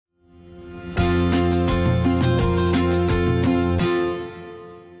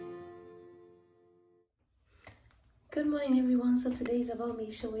morning everyone. So today is about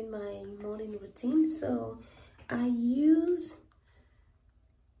me showing my morning routine. So I use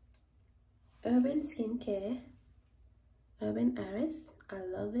Urban Skincare, Urban Iris. I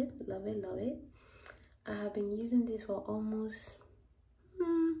love it. I have been using this for almost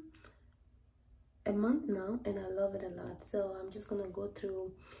a month now and I love it a lot. So I'm just gonna go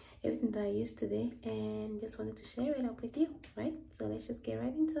through everything that I used today and just wanted to share it up with you, right? So let's just get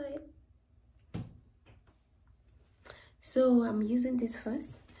right into it. So I'm using this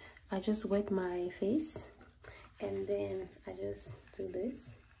first. I just wet my face and then I just do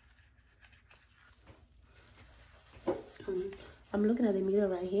this. I'm looking at the mirror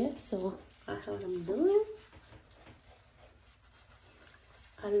right here, so that's what I'm doing.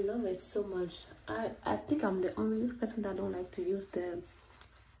 I love it so much. I think I'm the only person that don't like to use the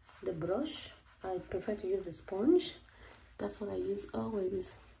brush. I prefer to use the sponge. That's what I use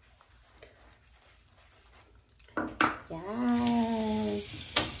always. Yes.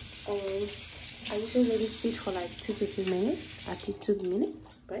 I usually let it sit for like 2 to 3 minutes. I think 2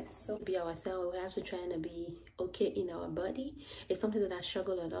 minutes, right? So be ourselves. We have to try and be okay in our body. It's something that I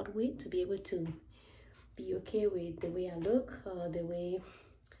struggle a lot with, to be able to be okay with the way I look, or the way,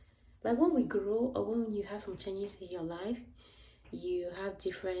 like when we grow or when you have some changes in your life, you have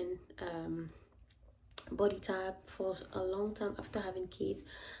different body type. For a long time after having kids,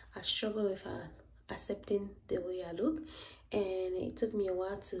 I struggle with accepting the way I look, and it took me a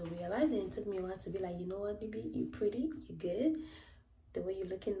while to realize it. It took me a while to be like, you know what, baby, you're pretty, you're good. The way you're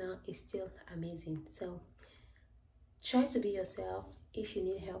looking now is still amazing. So try to be yourself. If you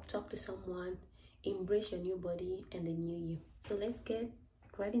need help, talk to someone. Embrace your new body and the new you. So let's get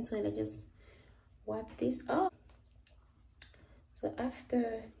right into it. Let's just wipe this off. So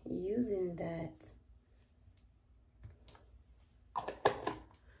after using that,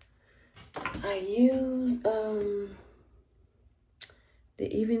 I use the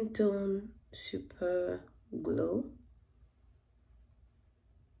Even Tone Super Glow.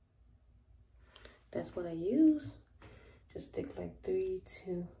 That's what I use. Just take like 3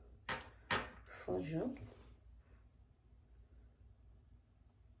 to 4 drops.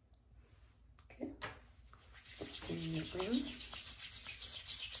 Okay.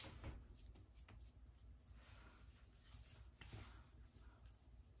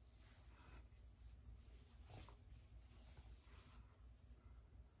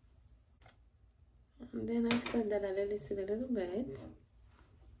 And then after that, I let it sit a little bit.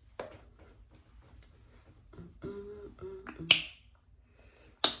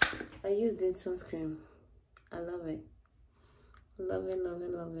 I use this sunscreen. I love it. Love it.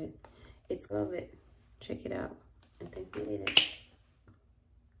 Love it. Check it out. I think we did it.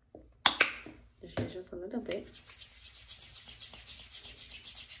 Just a little bit.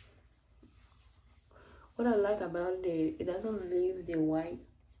 What I like about it doesn't leave the white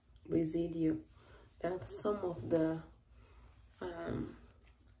residue that some of the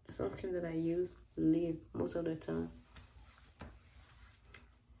sunscreen that I use leave most of the time.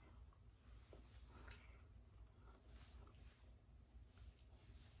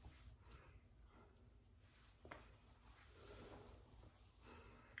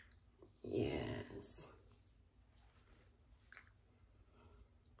 Yes.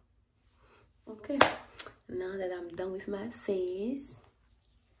 Okay, now that I'm done with my face,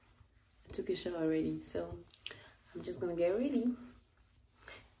 I took a shower already, so I'm just gonna get ready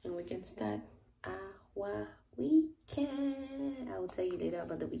and we can start our weekend. I will tell you later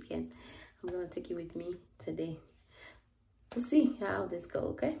about the weekend. I'm gonna take you with me today. We'll see how this goes,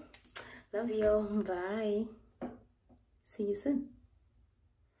 okay? Love you. Bye. See you soon.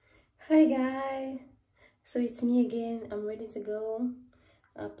 Hi guys. So it's me again. I'm ready to go.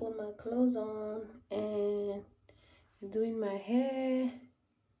 I put my clothes on and doing my hair.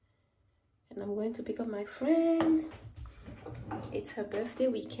 And I'm going to pick up my friend. It's her birthday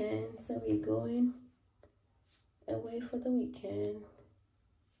weekend, so we're going away for the weekend.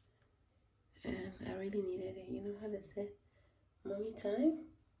 And I really needed it. You know how they say, mommy time?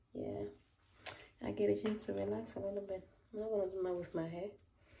 Yeah. I get a chance to relax a little bit. I'm not gonna do my with my hair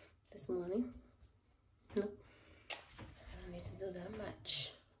this morning. No, I don't need to do that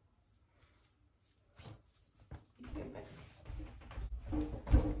much.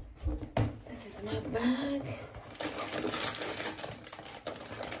 This is my bag.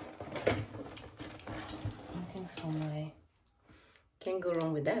 Looking for my, can't go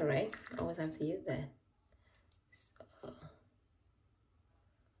wrong with that, right? I always have to use that.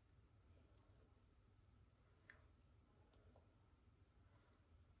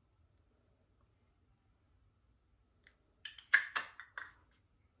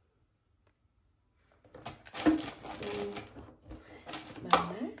 So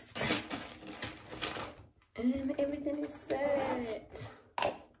my mask, and everything is set.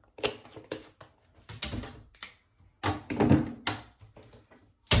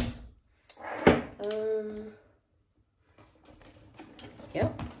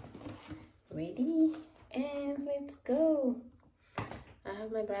 Yep, ready, and let's go. I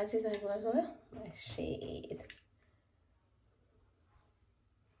have my glasses as well, my shade.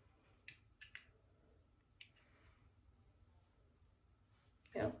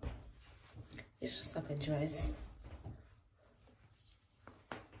 Yep, it's just like a dress.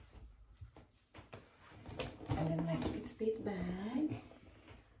 And then my Kate Spade bag.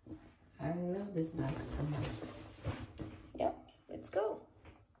 I love this bag so much. Yep, let's go.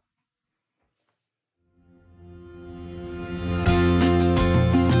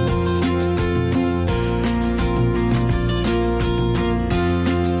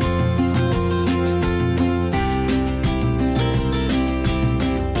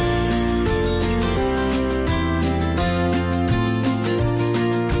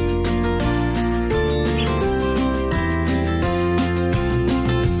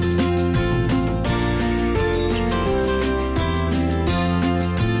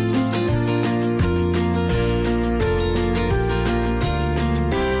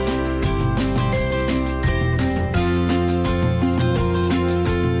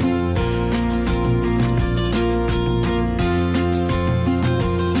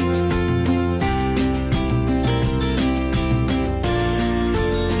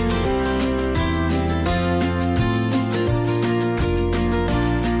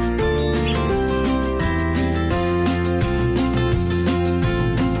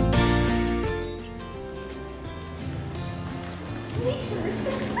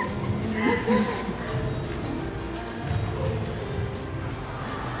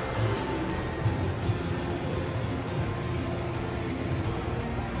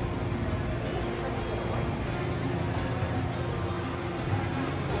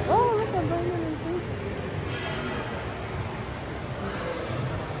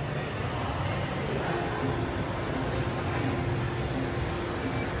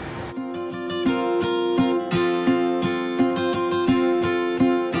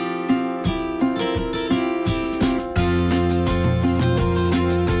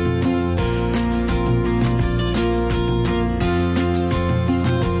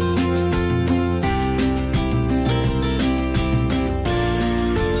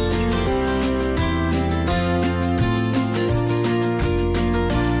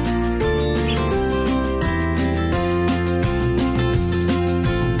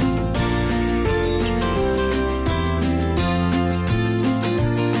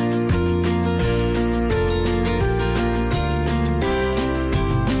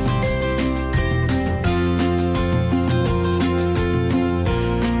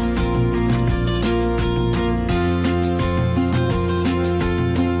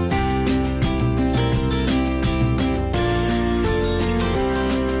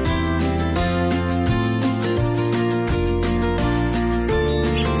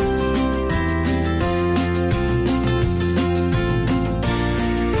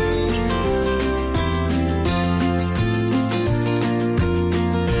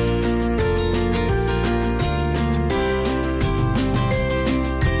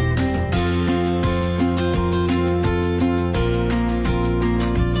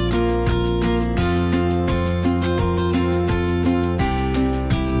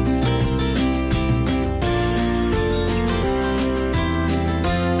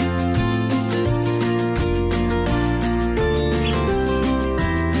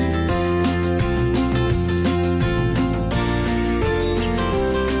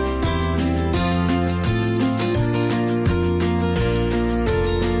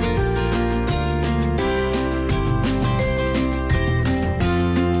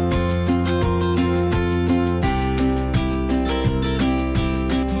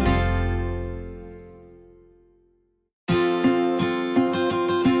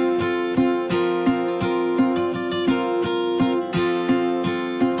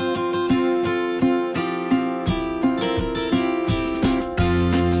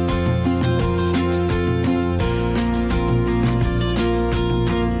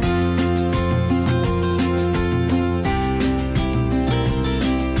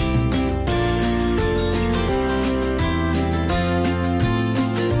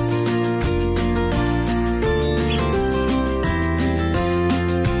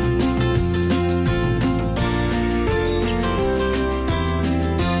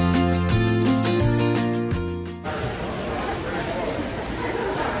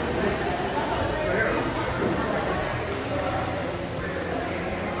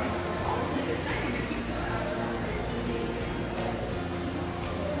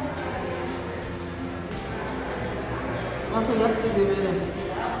 Also, you have to be ready.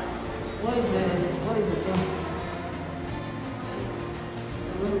 What is the thing?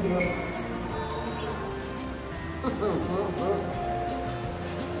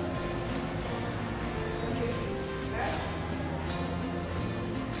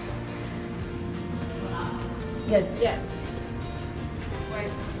 Yes. Yeah.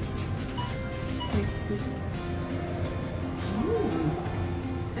 Wait. 6.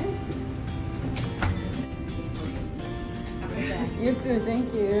 Fancy. You too, thank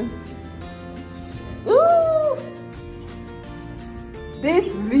you. Ooh!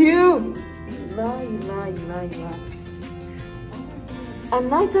 This view! Lie. At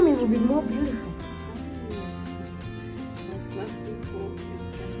night time it will be more beautiful.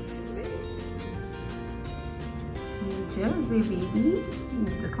 New Jersey, baby. You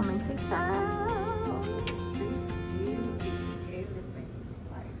need to come and check that out. This view is everything.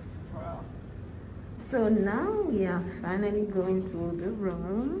 Like, bro. So now we are finally going to the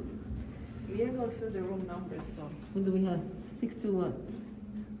room. We ain't gonna see the room numbers, so. What do we have? 6 to what?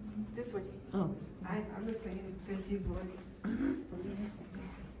 This way. Oh. I'm just saying it because you bought it. Yes.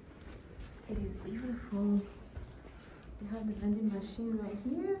 It is beautiful. We have the vending machine right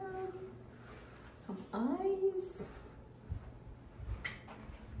here. Some ice.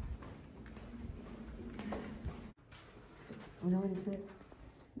 Is that what he said?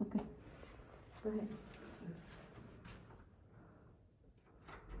 Okay. Go ahead.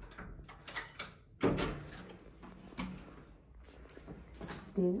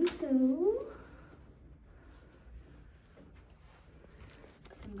 There we go.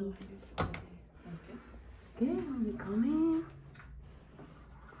 Okay, we come in.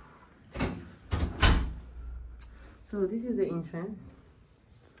 So this is the entrance.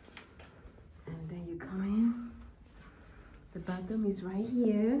 And then you come in. The bathroom is right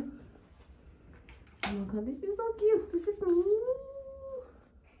here. Oh my god, this is so cute. This is me.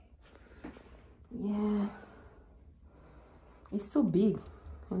 Yeah. It's so big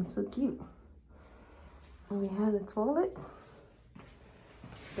and so cute. And we have the toilet.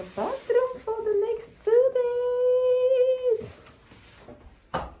 The bathroom for the next 2 days.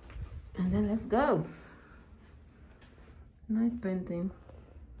 And then let's go. Nice painting.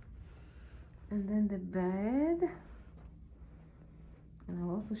 And then the bed. And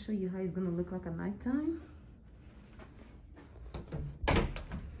I'll also show you how it's gonna look like at nighttime.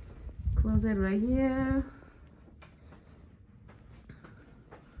 Closet right here.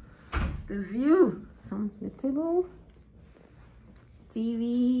 The view. The table.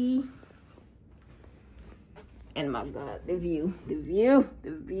 TV. And my god, the view.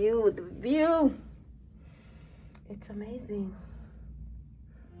 It's amazing.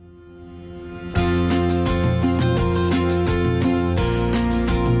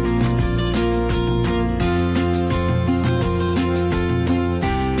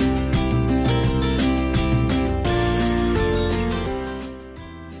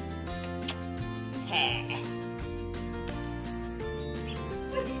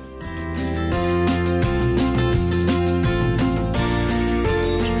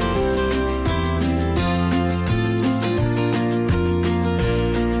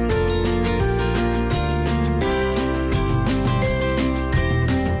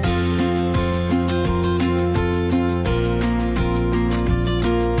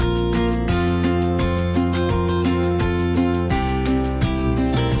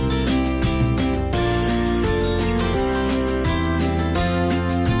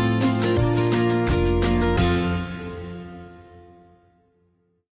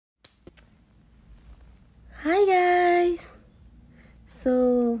 Hi guys,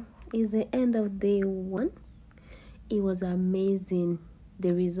 so it's the end of day 1. It was amazing.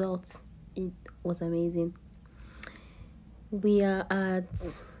 The result, it was amazing. We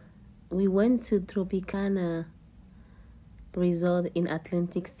went to Tropicana resort in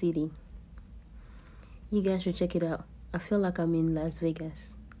Atlantic City. You guys should check it out. I feel like I'm in Las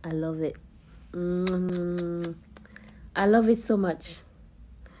Vegas. I love it. I love it so much.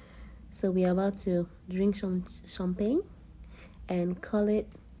 So we're about to drink some champagne and call it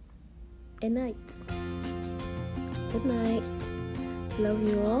a night. Good night. Love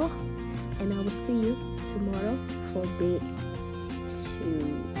you all. And I will see you tomorrow for day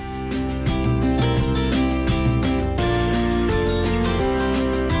 2.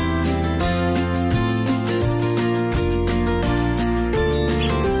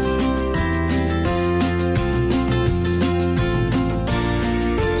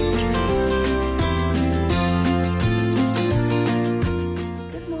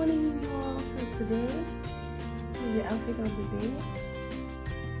 Outfit of the day.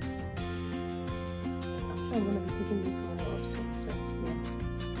 I'm gonna be taking this one off soon. So yeah,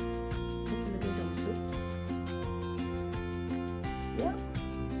 this is a little jumpsuit. Yeah.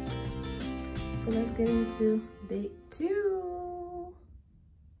 So let's get into day 2.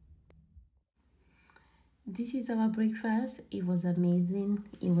 This is our breakfast. It was amazing.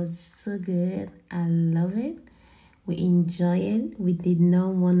 It was so good. I love it. We enjoyed it. We did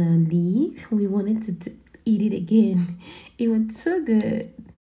not want to leave. We wanted to eat it again. It was so good.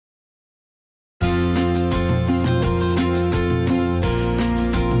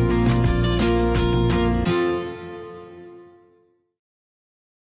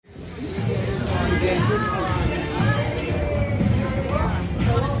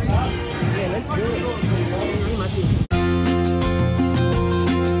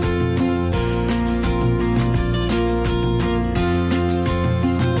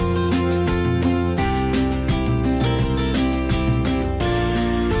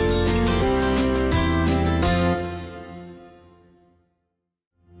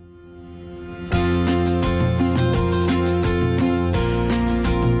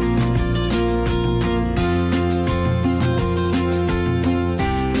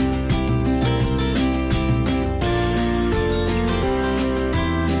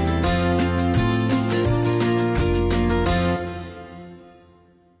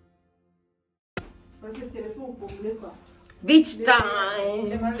 Beach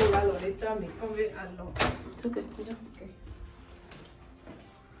time! It's okay. Okay.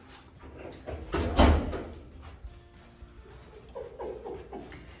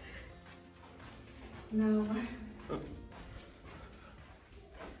 No.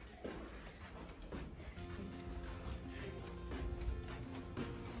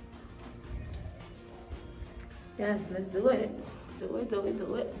 Yes, let's do it. Do it, do it,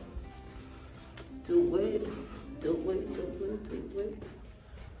 do it. Do it. Do it, do it, do it.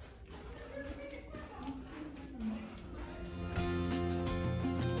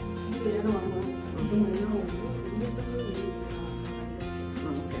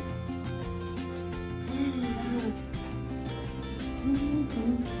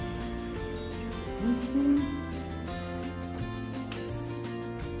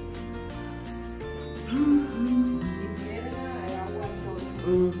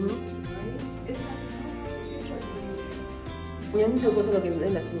 Voy a muchas cosas lo que me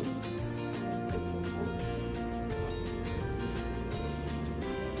den así.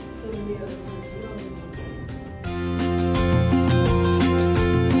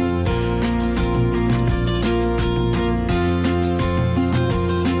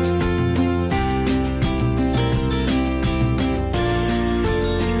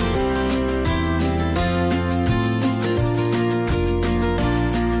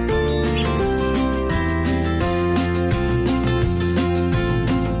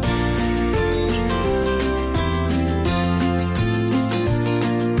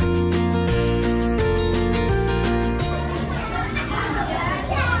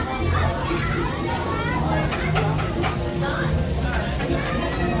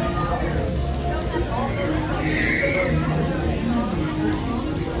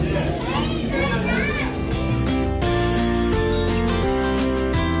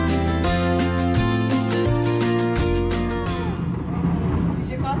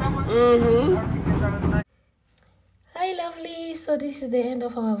 Hi lovely, so this is the end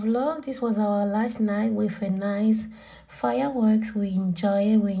of our vlog. This was our last night with a nice fireworks. We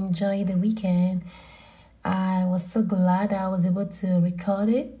enjoy the weekend. I was so glad I was able to record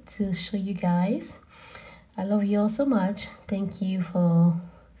it to show you guys. I love you all so much. Thank you for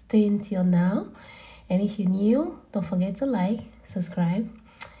staying till now, and if you're new, don't forget to like, subscribe,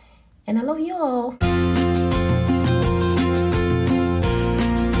 and I love you all.